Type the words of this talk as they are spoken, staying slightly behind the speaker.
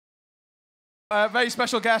Very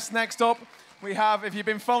special guest next up. We have, if you've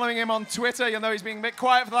been following him on Twitter, you'll know he's been a bit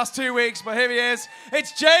quiet for the last 2 weeks, but here he is.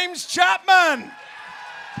 It's James Chapman!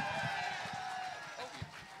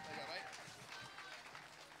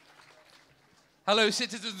 Hello,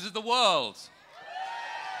 citizens of the world.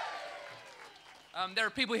 There are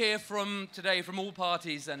people here today from all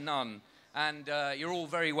parties and none, and you're all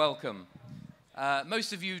very welcome.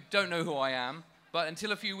 Most of you don't know who I am, but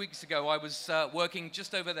until a few weeks ago, I was working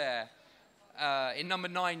just over there in number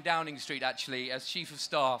 9 Downing Street, actually, as Chief of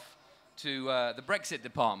Staff to the Brexit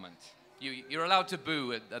department. You're allowed to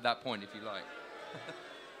boo at that point, if you like.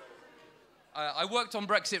 I worked on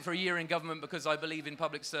Brexit for a year in government because I believe in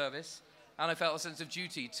public service, and I felt a sense of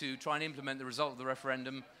duty to try and implement the result of the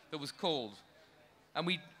referendum that was called. And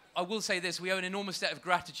I will say this, we owe an enormous debt of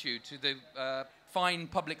gratitude to the fine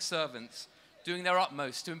public servants doing their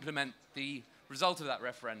utmost to implement the result of that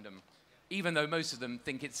referendum, even though most of them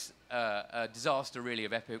think it's a disaster really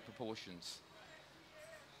of epic proportions.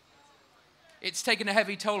 It's taken a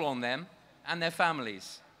heavy toll on them and their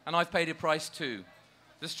families, and I've paid a price too.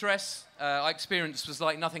 The stress I experienced was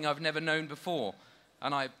like nothing I've never known before,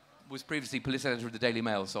 and I was previously police editor of the Daily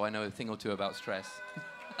Mail, so I know a thing or two about stress.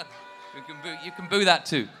 You can boo that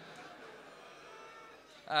too.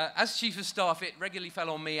 As Chief of Staff, it regularly fell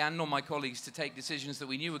on me and on my colleagues to take decisions that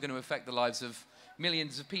we knew were going to affect the lives of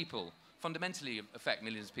millions of people, fundamentally affect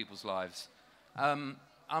millions of people's lives. I'm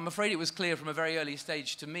afraid it was clear from a very early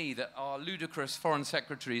stage to me that our ludicrous Foreign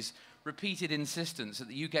Secretary's repeated insistence that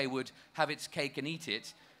the UK would have its cake and eat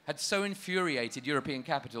it had so infuriated European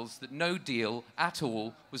capitals that no deal at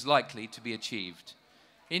all was likely to be achieved.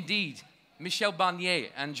 Indeed, Michel Barnier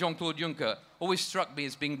and Jean-Claude Juncker always struck me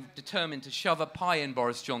as being determined to shove a pie in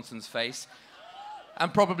Boris Johnson's face,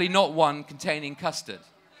 and probably not one containing custard.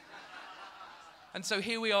 And so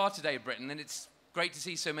here we are today, Britain, and it's great to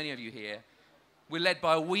see so many of you here. We're led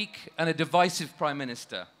by a weak and a divisive Prime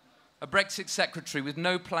Minister, a Brexit Secretary with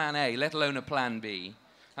no plan A, let alone a plan B,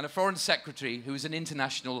 and a Foreign Secretary who is an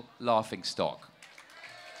international laughingstock.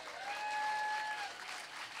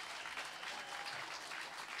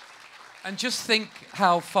 And just think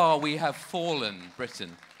how far we have fallen,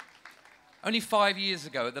 Britain. Only 5 years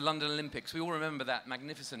ago at the London Olympics, we all remember that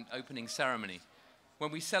magnificent opening ceremony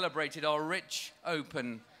when we celebrated our rich,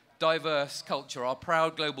 open, diverse culture, our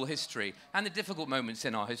proud global history, and the difficult moments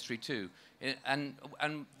in our history too. And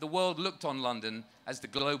the world looked on London as the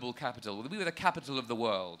global capital. We were the capital of the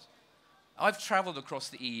world. I've travelled across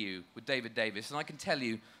the EU with David Davis, and I can tell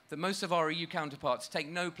you that most of our EU counterparts take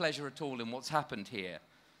no pleasure at all in what's happened here.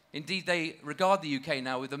 Indeed, they regard the UK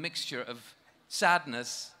now with a mixture of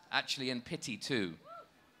sadness, actually, and pity too.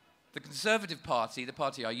 The Conservative Party, the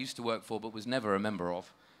party I used to work for but was never a member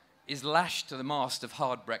of, is lashed to the mast of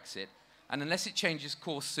hard Brexit, and unless it changes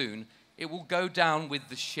course soon, it will go down with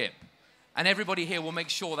the ship. And everybody here will make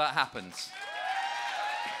sure that happens.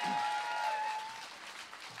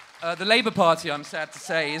 The Labour Party, I'm sad to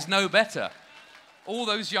say, is no better. All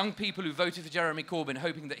those young people who voted for Jeremy Corbyn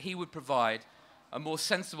hoping that he would provide a more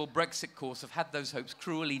sensible Brexit course have had those hopes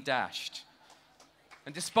cruelly dashed.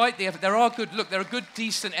 And despite the effort, there are good,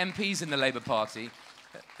 decent MPs in the Labour Party.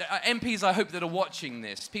 There are MPs, I hope, that are watching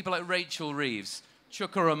this. People like Rachel Reeves,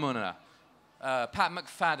 Chuka Umunna, Pat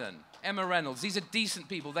McFadden, Emma Reynolds. These are decent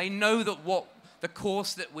people. They know that the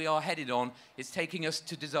course that we are headed on is taking us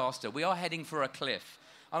to disaster. We are heading for a cliff.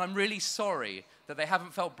 And I'm really sorry that they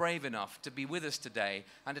haven't felt brave enough to be with us today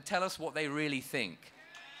and to tell us what they really think.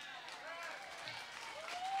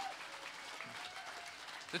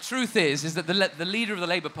 The truth is that the leader of the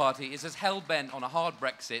Labour Party is as hell-bent on a hard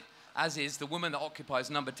Brexit as is the woman that occupies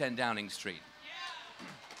number 10 Downing Street.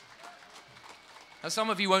 Now, some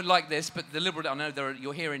of you won't like this, but the Liberal... I know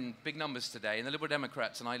you're here in big numbers today, and the Liberal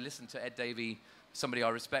Democrats, and I listened to Ed Davey, somebody I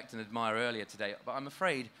respect and admire earlier today, but I'm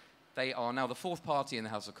afraid they are now the 4th party in the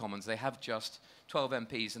House of Commons. They have just 12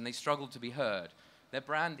 MPs, and they struggle to be heard. Their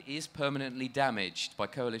brand is permanently damaged by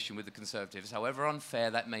coalition with the Conservatives, however unfair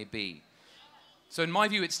that may be. So in my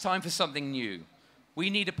view, it's time for something new. We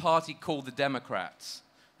need a party called the Democrats,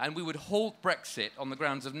 and we would halt Brexit on the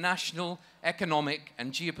grounds of national, economic,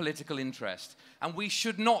 and geopolitical interest. And we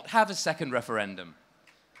should not have a second referendum.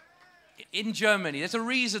 In Germany, there's a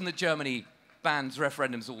reason that Germany bans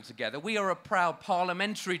referendums altogether. We are a proud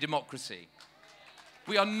parliamentary democracy.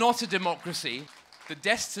 We are not a democracy, the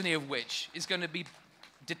destiny of which is going to be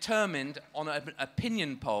determined on an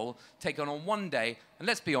opinion poll taken on one day, and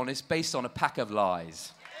let's be honest, based on a pack of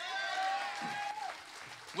lies.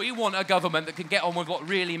 We want a government that can get on with what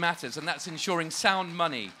really matters, and that's ensuring sound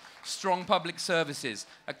money, strong public services,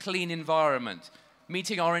 a clean environment,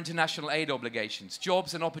 meeting our international aid obligations,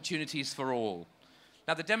 jobs and opportunities for all.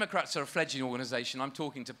 Now, the Democrats are a fledgling organization. I'm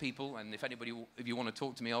talking to people, and if you want to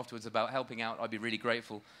talk to me afterwards about helping out, I'd be really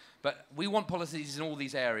grateful. But we want policies in all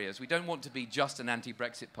these areas. We don't want to be just an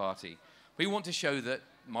anti-Brexit party. We want to show that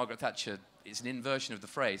Margaret Thatcher is an inversion of the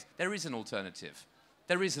phrase. There is an alternative.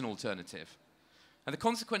 There is an alternative. And the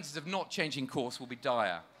consequences of not changing course will be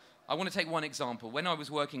dire. I want to take one example. When I was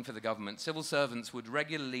working for the government, civil servants would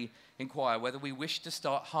regularly inquire whether we wished to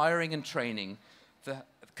start hiring and training the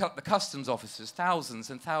customs officers, thousands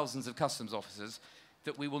and thousands of customs officers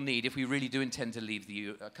that we will need if we really do intend to leave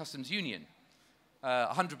the customs union.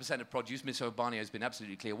 100% of produce, Ms. O'Barney has been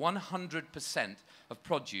absolutely clear, 100% of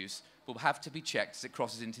produce will have to be checked as it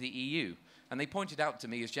crosses into the EU. And they pointed out to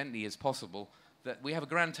me as gently as possible that we have a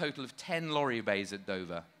grand total of 10 lorry bays at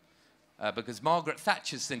Dover. Because Margaret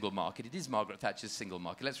Thatcher's single market, it is Margaret Thatcher's single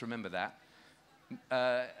market, let's remember that.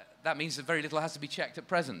 That means that very little has to be checked at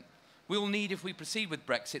present. We'll need, if we proceed with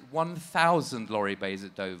Brexit, 1,000 lorry bays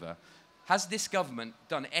at Dover. Has this government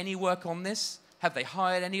done any work on this? Have they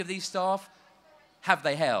hired any of these staff? Have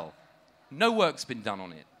they hell? No work's been done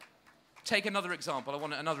on it. Take another example.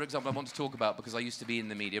 Another example I want to talk about because I used to be in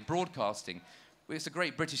the media. Broadcasting. It's a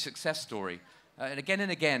great British success story. And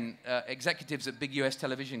again, executives at big US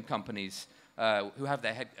television companies who have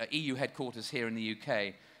their EU headquarters here in the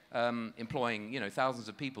UK, employing thousands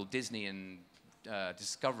of people, Disney and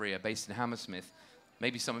Discovery are based in Hammersmith.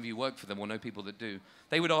 Maybe some of you work for them or know people that do.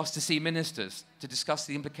 They would ask to see ministers to discuss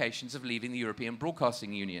the implications of leaving the European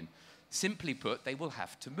Broadcasting Union. Simply put, they will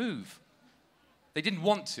have to move. They didn't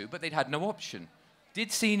want to, but they'd had no option.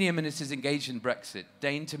 Did senior ministers engaged in Brexit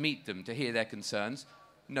deign to meet them to hear their concerns?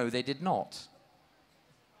 No, they did not.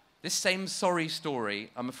 This same sorry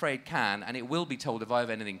story, I'm afraid, can, and it will be told if I have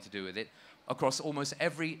anything to do with it, across almost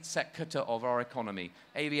every sector of our economy.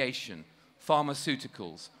 Aviation,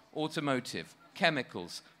 pharmaceuticals, automotive,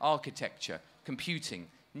 chemicals, architecture, computing,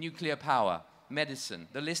 nuclear power, medicine.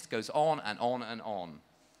 The list goes on and on and on.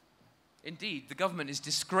 Indeed, the government is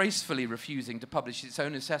disgracefully refusing to publish its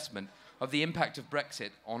own assessment of the impact of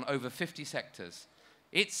Brexit on over 50 sectors.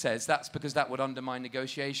 It says that's because that would undermine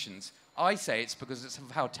negotiations. I say it's because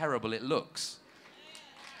of how terrible it looks.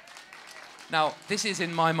 Now, this is,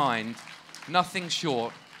 in my mind, nothing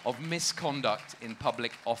short of misconduct in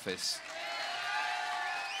public office.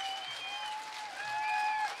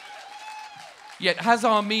 Yet, has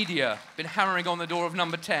our media been hammering on the door of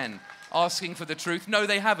number 10, asking for the truth? No,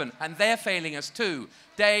 they haven't, and they're failing us too,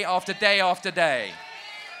 day after day after day.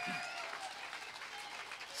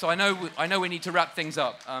 So I know we need to wrap things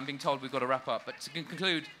up. I'm being told we've got to wrap up, but to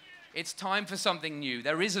conclude, it's time for something new.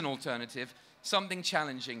 There is an alternative, something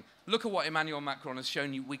challenging. Look at what Emmanuel Macron has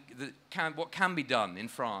shown you what can be done in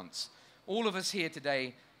France. All of us here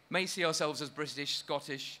today may see ourselves as British,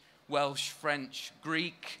 Scottish, Welsh, French,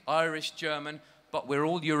 Greek, Irish, German, but we're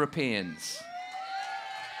all Europeans.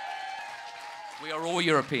 We are all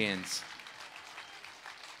Europeans.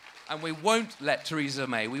 And we won't let Theresa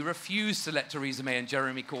May, we refuse to let Theresa May and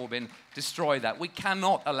Jeremy Corbyn destroy that. We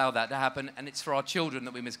cannot allow that to happen, and it's for our children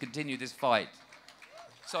that we must continue this fight.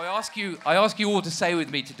 So I ask you all to say with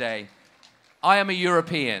me today, I am a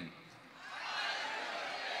European.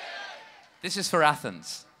 This is for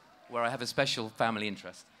Athens, where I have a special family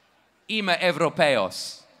interest. Είμαι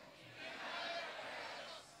Europeos.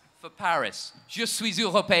 For Paris, je suis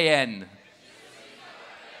Européenne.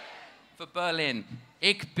 For Berlin,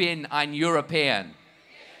 ich bin ein European.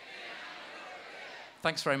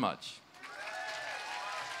 Thanks very much.